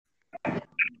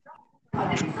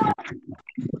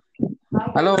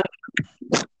Hello.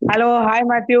 Hello, hi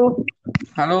Matthew.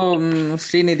 Hello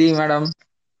Srinidhi madam.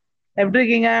 எப்படி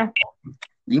இருக்கீங்க?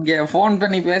 இங்க போன்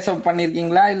பண்ணி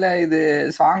பண்ணிருக்கீங்களா இல்ல இது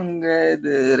சாங்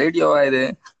இது ரேடியோவா இது?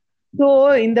 ஸோ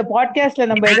இந்த பாட்காஸ்ட்ல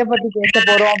நம்ம எதை பத்தி பேச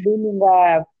போறோம் அப்படின்னு நீங்க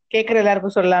கேக்குற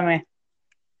எல்லாருக்கும் சொல்லலாமே.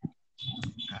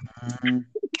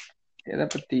 எதை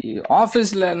பத்தி?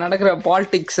 ஆபீஸ்ல நடக்கிற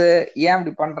பாலிடிக்ஸ் ஏன்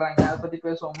அப்படி பண்றாங்க அதை பத்தி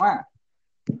பேசுவோமா?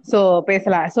 ஸோ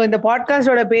பேசலாம். ஸோ இந்த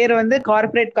பாட்காஸ்டோட பேர் வந்து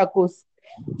கார்ப்பரேட் கக்கூஸ்.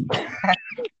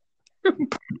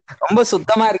 ரொம்ப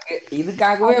சுத்தமா இருக்கு.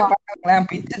 இதுக்காகவே பாருங்களேன்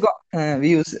பிச்சுக்கோ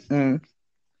வியூஸ்.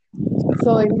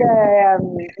 ஸோ இந்த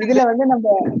இதுல வந்து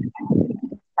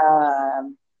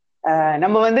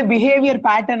நம்ம வந்து பிஹேவியர்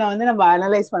பேட்டர்னை வந்து நம்ம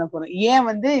அனலைஸ் பண்ண போறோம். ஏன்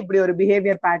வந்து இப்படி ஒரு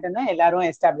பிஹேவியர் பேட்டர்னை எல்லாரும்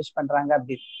எஸ்டாப்ளிஷ் பண்றாங்க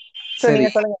அப்படின்னு. ஸோ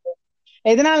நீங்க சொல்லுங்க,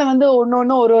 எதனால வந்து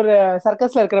ஒன்னொன்னு ஒரு ஒரு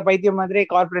சர்க்கஸ்ல இருக்கிற பைத்தியம் மாதிரி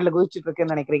கார்ப்பரேட்ல குதிச்சுட்டு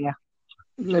இருக்குன்னு நினைக்கிறீங்க?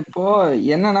 இல்ல இப்போ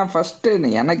என்னன்னா ஃபர்ஸ்ட்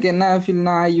எனக்கு என்ன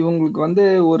ஃபீல்னா இவங்களுக்கு வந்து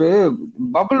ஒரு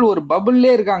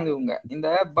பபுள்லே இருக்காங்க. இவங்க இந்த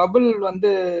பபுள்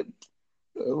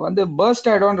வந்து பர்ஸ்ட்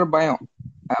ஆயிடும்ன்ற பயம்.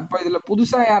 அப்ப இதுல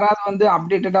புதுசா யாராவது வந்து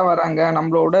அப்டேட்டடா வராங்க,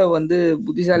 நம்மளோட வந்து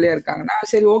புத்திசாலியா இருக்காங்கன்னா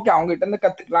சரி ஓகே, அவங்க கிட்ட இருந்து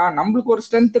கத்துக்கலாம். நம்மளுக்கு ஒரு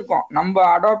ஸ்ட்ரென்த் இருக்கும், நம்ம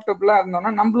அடாப்டபிளா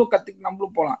இருந்தோம்னா நம்மளும்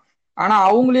நம்மளும் போலாம். ஆனா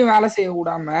அவங்களையும் வேலை செய்ய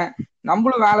விடாம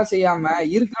நம்மளும் வேலை செய்யாம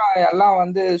இருக்கிற எல்லாம்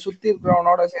வந்து சுத்தி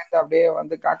இருக்கிறவனோட சேர்ந்து அப்படியே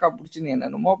வந்து காக்கா புடிச்சுன்னு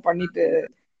என்னென்னமோ பண்ணிட்டு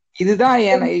இதுதான்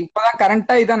இப்பதான்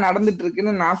கரண்டா இதான் நடந்துட்டு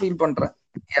இருக்குன்னு நான் ஃபீல் பண்றேன்.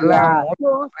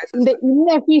 இந்த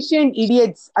inefficient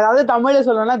idiots, அதாவது தமிழ்ல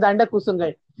சொல்லணும்னா தண்ட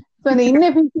குசுங்கள். சோ இந்த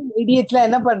inefficient idiotsல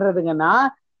என்ன பண்றதுங்கன்னா,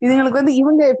 இதுங்களுக்கு வந்து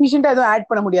இவங்க எஃபிஷியன்டா எதுவும் ஆட்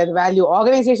பண்ண முடியாது வேல்யூ.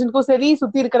 ஆர்கனைசேஷனுக்கும் சரி,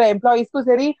 சுத்தி இருக்கிற எம்ப்ளாயிஸ்க்கும்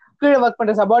சரி, கீழே ஒர்க்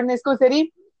பண்ற சபார்டினேட்ஸ்க்கும் சரி.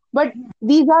 But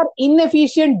these are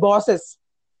inefficient bosses.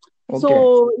 So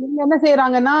இவங்க என்ன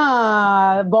செய்யறாங்கன்னா,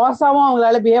 பாஸாவும்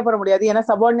அவங்களால பிஹேவ் பண்ண முடியாது, ஏன்னா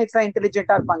சபார்டினேட்ஸ் தான்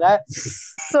இன்டெலிஜென்ட்டா இருப்பாங்க.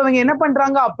 சோ இவங்க என்ன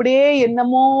பண்றாங்க, அப்படியே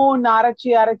என்னமோ அரைச்சி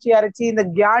அரைச்சி அரைச்சி இந்த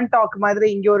கியான் டாக் மாதிரி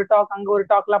இங்க ஒரு டாக் அங்க ஒரு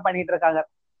டாக் எல்லாம் பண்ணிட்டு இருக்காங்க.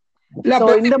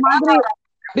 இந்த மாதிரி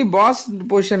எப்படி பாஸ்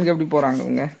பொசிஷனுக்கு எப்படி போறாங்க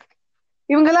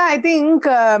இவங்க எல்லாம்? ஐ திங்க்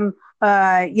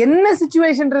என்ன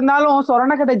சிச்சுவேஷன் இருந்தாலும்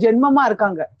சொரணக்கட்ட ஜென்மமா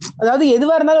இருக்காங்க. அதாவது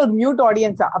எதுவா இருந்தாலும் ஒரு மியூட்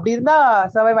ஆடியன்ஸா அப்படி இருந்தா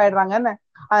சர்வைவ் ஆயிடுறாங்கன்னு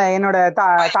என்னோட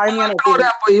தாழ்மையான.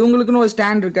 அப்போ இவங்களுக்குன்னு ஒரு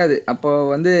ஸ்டாண்ட் இருக்காது. அப்போ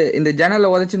வந்து இந்த ஜன்னல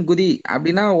உடைச்சுன்னு குதி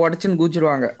அப்படின்னா உடைச்சுன்னு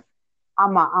குதிச்சிருவாங்க.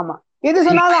 ஆமா ஆமா, எது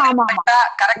சொன்னாலும் ஆமா ஆமா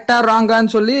கரெக்டா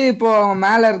ராங்கான்னு சொல்லி இப்போ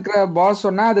மேல இருக்கிற பாஸ்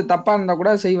சொன்னா அது தப்பா இருந்தா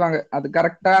கூட செய்வாங்க, அது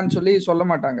கரெக்டான்னு சொல்லி சொல்ல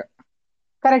மாட்டாங்க.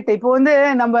 கரெக்ட். இப்போ வந்து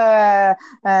நம்ம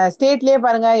ஸ்டேட்லயே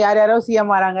பாருங்க, யார் யாரோ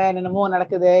சிஎம் வராங்க, என்னென்னமோ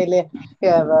நடக்குது. இல்ல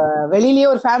வெளியிலயே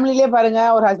ஒரு ஃபேமிலிலேயே பாருங்க,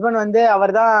 ஒரு ஹஸ்பண்ட் வந்து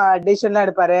அவர் தான் டிசிஷன் எல்லாம்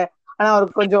எடுப்பாரு, ஆனா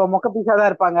அவருக்கு கொஞ்சம் மொக்க பீஸா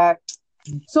தான் இருப்பாங்க.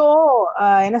 சோ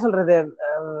என்ன சொல்றது,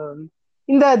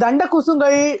 இந்த தண்ட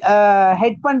குசுங்கள்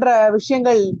ஹெட் பண்ற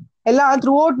விஷயங்கள் எல்லாம்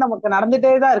த்ரூ அவுட் நமக்கு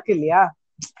நடந்துட்டே தான் இருக்கு இல்லையா,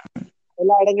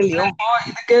 எல்லா இடங்கள்லயும்.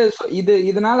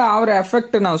 இதனால ஆகிற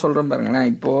எஃபெக்ட் நான் சொல்றேன் பாருங்களேன்.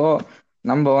 இப்போ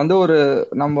நம்ம வந்து ஒரு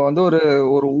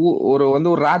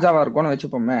ஒரு ராஜாவா இருக்கோம்னு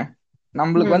வச்சுப்போமே,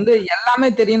 நம்மளுக்கு வந்து எல்லாமே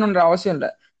தெரியணும்ன்ற அவசியம்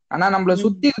இல்லை. ஆனா நம்மள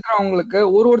சுத்தி இருக்கிறவங்களுக்கு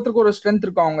ஒருத்தருக்கு ஒரு ஸ்ட்ரென்த்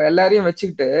இருக்கும். அவங்க எல்லாரையும்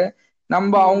வச்சுக்கிட்டு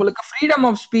நம்ம அவங்களுக்கு ஃப்ரீடம்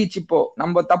ஆஃப் ஸ்பீச். இப்போ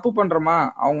நம்ம தப்பு பண்றோமா,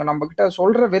 அவங்க நம்ம கிட்ட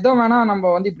சொல்ற விதம் வேணா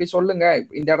நம்ம வந்து இப்படி சொல்லுங்க,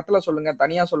 இந்த இடத்துல சொல்லுங்க,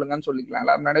 தனியா சொல்லுங்கன்னு சொல்லிக்கலாம்,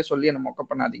 எல்லாரும் முன்னாடியே சொல்லி என்ன மொக்க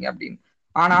பண்ணாதீங்க அப்படின்னு.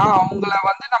 ஆனா அவங்கள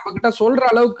வந்து நம்ம கிட்ட சொல்ற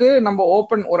அளவுக்கு நம்ம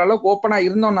ஓரளவுக்கு ஓப்பனா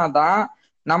இருந்தோம்னா தான்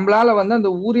நம்மளால வந்து அந்த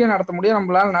ஊரிய நடத்த முடியும்,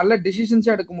 நம்மளால நல்ல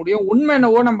டிசிஷன்ஸா எடுக்க முடியும், உண்மை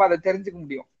என்னவோ நம்ம அதை தெரிஞ்சுக்க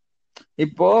முடியும்.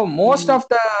 இப்போ most of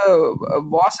the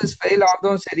bosses fail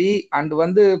ஆகுதும் சரி, அண்ட்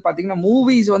வந்து பாத்தீங்கன்னா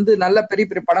மூவிஸ் வந்து நல்ல பெரிய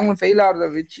பெரிய படங்கள் ஃபெயில் ஆகுற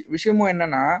விஷயமும்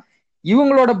என்னன்னா,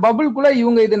 இவங்களோட பபுள்குள்ள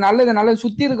இவங்க இது நல்லது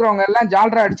சுத்தி இருக்கிறவங்க எல்லாம்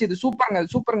ஜால்ரா அடிச்சு இது சூப்பருங்க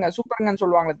சூப்பருங்க சூப்பருங்கன்னு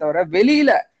சொல்லுவாங்களே தவிர,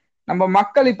 வெளியில நம்ம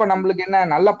மக்கள் இப்ப நம்மளுக்கு என்ன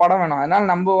நல்ல படம் வேணும், அதனால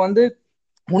நம்ம வந்து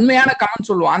உண்மையான கமெண்ட்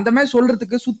சொல்லுவோம், அந்த மாதிரி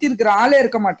சொல்றதுக்கு சுத்தி இருக்கிற ஆளே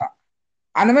இருக்க மாட்டான்.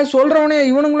 அந்த மாதிரி சொல்றவனே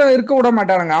இவனுங்களும் இருக்க விட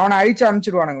மாட்டானுங்க, அவனை அழிச்சு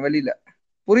அனுப்பிச்சிடுவானுங்க வெளியில.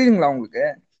 புரியுதுங்களா உங்களுக்கு?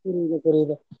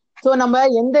 புரியுது. சோ நம்ம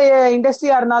எந்த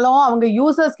இண்டஸ்ட்ரியா இருந்தாலும் அவங்க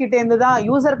யூசர்ஸ் கிட்ட இருந்து தான்,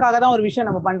 யூசருக்காக தான் ஒரு விஷயம்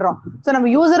நம்ம பண்றோம். சோ நம்ம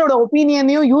யூசரோட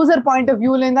ஒப்பீனியனையும் யூசர் பாயிண்ட் ஆஃப்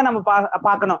வியூலயும் தான் நம்ம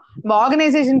பாக்கணும். நம்ம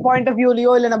ஆர்கனைசேஷன் பாயிண்ட் ஆஃப்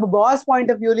வியூலயோ இல்ல நம்ம பாஸ்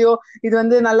பாயிண்ட் ஆஃப் வியூலயோ இது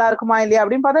வந்து நல்லா இருக்குமா இல்லையா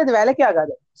அப்படின்னு பார்த்தா இது வேலைக்கே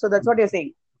ஆகாது. So that's what you are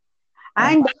saying.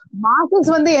 And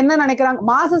masses வந்து என்ன நினைக்கிறாங்க,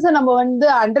 மாசஸ் நம்ம வந்து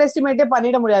அண்டர் எஸ்டிமேட்டே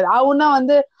பண்ணிட முடியாது. அவனா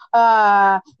வந்து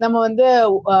நம்ம வந்து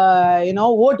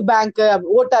ஓட் பேங்க்,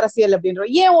 ஓட்டு அரசியல்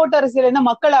அப்படின்றோம். ஏன் ஓட்டு அரசியல் என்ன,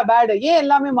 மக்களா பேடு, ஏன்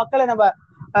எல்லாமே மக்களை நம்ம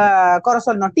குறை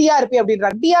சொல்லணும்? டிஆர்பி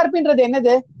அப்படின்றாங்க. டிஆர்பின்றது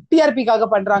என்னது? டிஆர்பிக்காக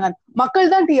பண்றாங்க.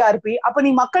 மக்கள் தான் டிஆர்பி. அப்ப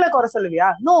நீ மக்களை குறை சொல்லுவியா?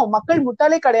 நோ, மக்கள்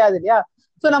முட்டாளே கிடையாது இல்லையா?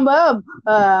 சோ நம்ம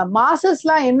மாசஸ்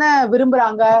எல்லாம் என்ன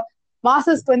விரும்புறாங்க,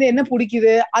 மாசஸ்க்கு வந்து என்ன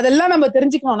பிடிக்குது, அதெல்லாம் நம்ம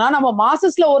தெரிஞ்சுக்கணும்னா நம்ம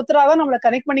மாசஸ்ல ஒருத்தராதான் நம்மளை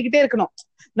கனெக்ட் பண்ணிக்கிட்டே இருக்கணும்.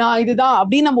 நான் இதுதான்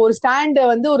அப்படின்னு நம்ம ஒரு ஸ்டாண்ட்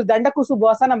வந்து ஒரு தண்டக்குசு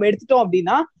பாஸா நம்ம எடுத்துட்டோம்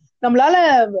அப்படின்னா நம்மளால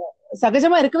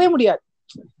சகஜமா இருக்கவே முடியாது.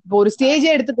 இப்போ ஒரு ஸ்டேஜே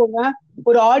எடுத்துக்கோங்க,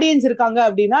 ஒரு ஆடியன்ஸ் இருக்காங்க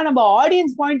அப்படின்னா நம்ம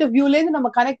ஆடியன்ஸ் பாயிண்ட் ஆஃப் வியூல இருந்து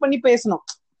நம்ம கனெக்ட் பண்ணி பேசணும்.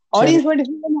 ஆடியன்ஸ் பாயிண்ட்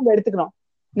ஆஃப் வியூல நம்ம எடுத்துக்கணும்.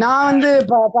 நான் வந்து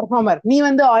பர்ஃபார்மர், நீ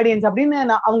வந்து ஆடியன்ஸ் அப்படின்னு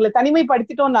அவங்களை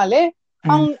தனிமைப்படுத்திட்டோம்னாலே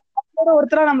அவங்க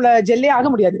ஒருத்தரா நம்மள ஜெல்லே ஆக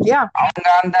முடியாது இல்லையா? அவங்க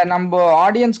அந்த நம்ம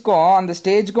ஆடியன்ஸ்க்கும் அந்த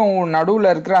ஸ்டேஜ்க்கும்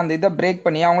நடுவுல இருக்கிற அந்த இதை பிரேக்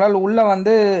பண்ணி அவங்களால உள்ள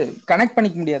வந்து கனெக்ட்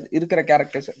பண்ணிக்க முடியாது இருக்கிற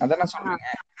கேரக்டர்ஸ். அதான்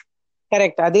சொல்றீங்க.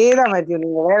 கரெக்ட், அதேதான் மேத்யூ.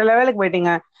 நீங்க வேற லெவலுக்கு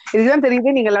போயிட்டீங்க. இதுதான்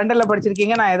தெரியுது நீங்க லண்டன்ல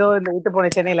படிச்சிருக்கீங்க, நான் ஏதோ இந்த விட்டு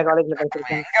போன சென்னையில காலேஜ்ல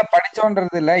படிச்சிருக்கேன். எங்க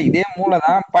படிச்சோன்றது இல்ல, இதே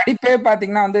மூளைதான். படிப்பே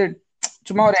பாத்தீங்கன்னா வந்து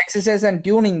சும்மா ஒரு எக்ஸசைஸ் அண்ட்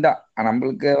டியூனிங் தான்.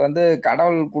 நம்மளுக்கு வந்து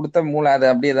கடவுள் கொடுத்த மூளை அது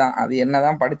அப்படியேதான். அது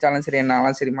என்னதான் படிச்சாலும் சரி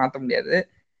என்னாலும் சரி மாத்த முடியாது.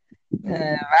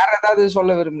 வேற ஏதாவது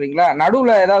சொல்ல விரும்புறீங்களா?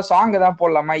 நடுவுல ஏதாவது சாங் ஏதாவது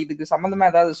போடலாமா? இதுக்கு சம்பந்தமா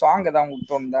ஏதாவது சாங் ஏதாவது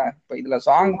உங்களுக்கு தோணுதா? இப்ப இதுல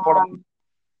சாங் போட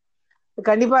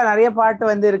கண்டிப்பா நிறைய பாட்டு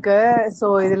வந்து இருக்கு. சோ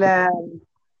இதுல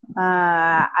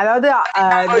அதாவது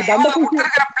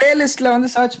பிளேலிஸ்ட்ல வந்து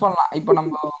சர்ச் பண்ணலாம். இப்ப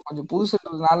நம்ம கொஞ்சம்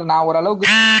புதுசுன்றதுனால நான்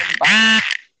ஓரளவுக்கு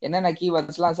என்னென்ன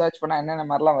கீவேர்ட்ஸ் எல்லாம் சர்ச் பண்ணா என்னென்ன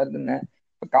மாதிரி எல்லாம் வருதுன்னு.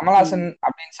 கமல்ஹாசன்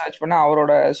அப்படின்னு சர்ச் பண்ணா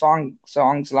அவரோட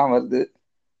சாங்ஸ் எல்லாம் வருது.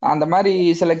 அந்த மாதிரி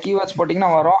சில கீவேர்ட்ஸ்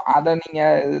போட்டீங்கன்னா வரும். அதை நீங்க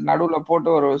நடுவுல போட்டு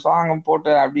ஒரு சாங்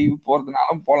போட்டு அப்படி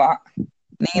போறதுனாலும் போலாம்.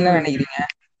 நீங்க என்ன நினைக்கிறீங்க?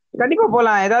 கண்டிப்பா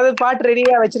போலாம். ஏதாவது பாட்டு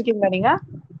ரெடியா வச்சிருக்கீங்களா நீங்க?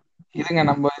 இதுங்க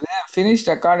நம்ம இது பினிஷ்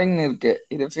ரெக்கார்டிங்னு இருக்கு.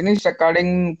 இது பினிஷ்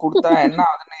ரெக்கார்டிங் கொடுத்தா என்ன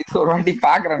ஆகுதுன்னு இது ஒரு வாட்டி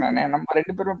பாக்குறேன் நானு. நம்ம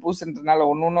ரெண்டு பேரும் பூசுன்றதுனால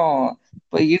ஒன்னும்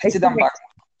போய் இடிச்சுதான்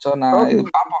பாக்கணும். சோ நான் இது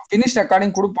பாப்போம். பினிஷ்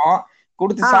ரெக்கார்டிங் கொடுப்போம்.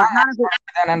 கொடுத்து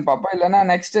சாங் பாப்போம். இல்லைன்னா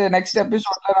நெக்ஸ்ட்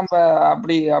எபிசோட்ல நம்ம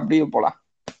அப்படியே போலாம்.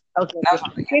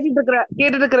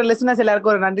 கேட்டுட்டு இருக்கிற லிசனர்ஸ்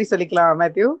எல்லாருக்கும் ஒரு நன்றி சொல்லிக்கலாம்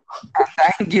மேத்யூ.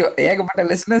 தேங்க்யூ. ஏகப்பட்ட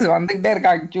லிசனர்ஸ் வந்துகிட்டே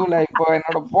இருக்காங்க கியூல. இப்போ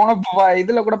என்னோட போன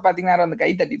இதுல கூட பாத்தீங்கன்னா வந்து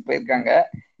கை தட்டிட்டு போயிருக்காங்க.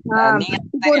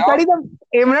 ஒரு கடிதம்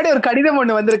முன்னாடி ஒரு கடிதம்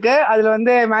ஒண்ணு வந்திருக்கு. அதுல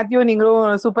வந்து மேத்யூ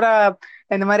நீங்களும் சூப்பரா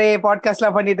இந்த மாதிரி பாட்காஸ்ட்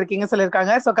எல்லாம் பண்ணிட்டு இருக்கீங்க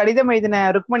சொல்லிருக்காங்க. சோ கடிதம் எழுதின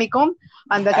ருக்மணிக்கும்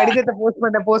அந்த கடிதத்தை போஸ்ட்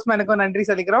பண்ண போஸ்ட்மேனுக்கும் நன்றி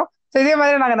சொல்லிக்கிறோம். சோ இதே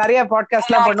மாதிரி நாங்க நிறைய பாட்காஸ்ட்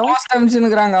எல்லாம் பண்ணுவோம். போஸ்ட்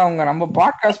அனுப்பிச்சுக்கிறாங்க அவங்க. நம்ம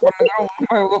பாட்காஸ்ட்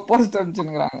பண்ணுறோம், போஸ்ட்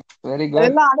அனுப்பிச்சுக்கிறாங்க. Very good.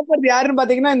 அதெல்லாம் அனுப்புறது யாருன்னு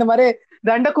பாத்தீங்கன்னா இந்த மாதிரி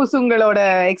தண்டகுசுங்களோட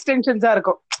எக்ஸ்டென்ஷன்ஸா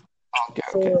இருக்கும்.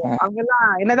 அவங்க எல்லாம்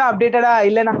என்னதான் அப்டேட்டடா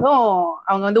இல்லைனாலும்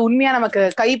அவங்க வந்து உண்மையா நமக்கு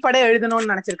கைப்பட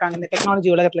எழுதணும்னு நினைச்சிருக்காங்க இந்த டெக்னாலஜி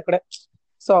உலகத்துல கூட.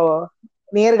 சோ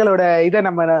நேயர்களோட இதை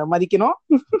நம்ம மதிக்கணும்.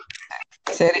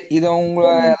 சரி, இத உங்களை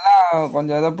எல்லாம்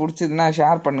கொஞ்சம் ஏதாவது பிடிச்சதுன்னா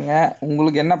ஷேர் பண்ணுங்க.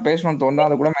 உங்களுக்கு என்ன பேசணும்னு தோணுதோ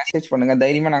அதை கூட மெசேஜ் பண்ணுங்க.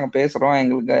 தைரியமா நாங்க பேசுறோம்.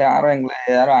 எங்களை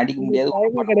யாரும் அடிக்க முடியாது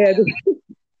கிடையாது.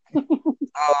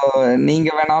 நீங்க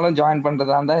வேணாலும் ஜாயின்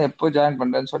பண்றதா இருந்தா எப்போ ஜாயின்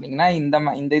பண்றேன்னு சொன்னீங்கன்னா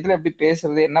இந்த இதுல எப்படி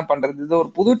பேசுறது என்ன பண்றது, இது ஒரு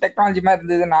புது டெக்னாலஜி மாதிரி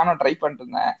இருந்தது. நானும் ட்ரை பண்ணிட்டு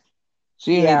இருந்தேன்.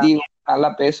 ஸ்ரீநிதி நல்லா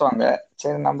பேசுவாங்க.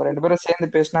 சரி நம்ம ரெண்டு பேரும் சேர்ந்து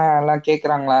பேசினா எல்லாம்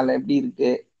கேக்குறாங்களா இல்ல எப்படி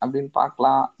இருக்கு அப்படின்னு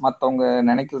பாக்கலாம். மத்தவங்க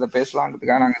நினைக்கிறத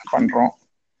பேசலாம்ன்றதுக்காக நாங்க இது பண்றோம்.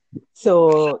 So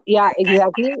yeah,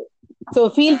 exactly. So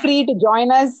feel free to join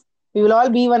us. We will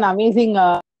all be one amazing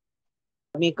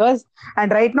makers. And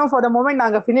right now for the moment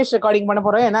நாங்க finish recording பண்ண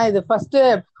போறோம். ஏன்னா இது ஃபர்ஸ்ட்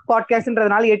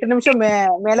பாட்காஸ்ட்ன்றதுனால 8 நிமிஷம்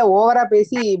மேல ஓவரா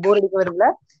பேசி போர் அடிக்க விரும்பல.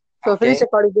 So finish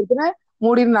recording கொடுத்துனா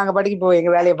மூடிட்டு நாங்க பாட்டுக்கு போய்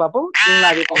எங்க வேலையை பார்ப்போம்.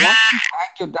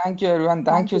 Thank you everyone.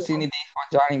 Thank you Srinidhi for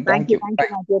joining. Thank you.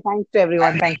 Thanks to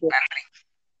everyone. Thank you.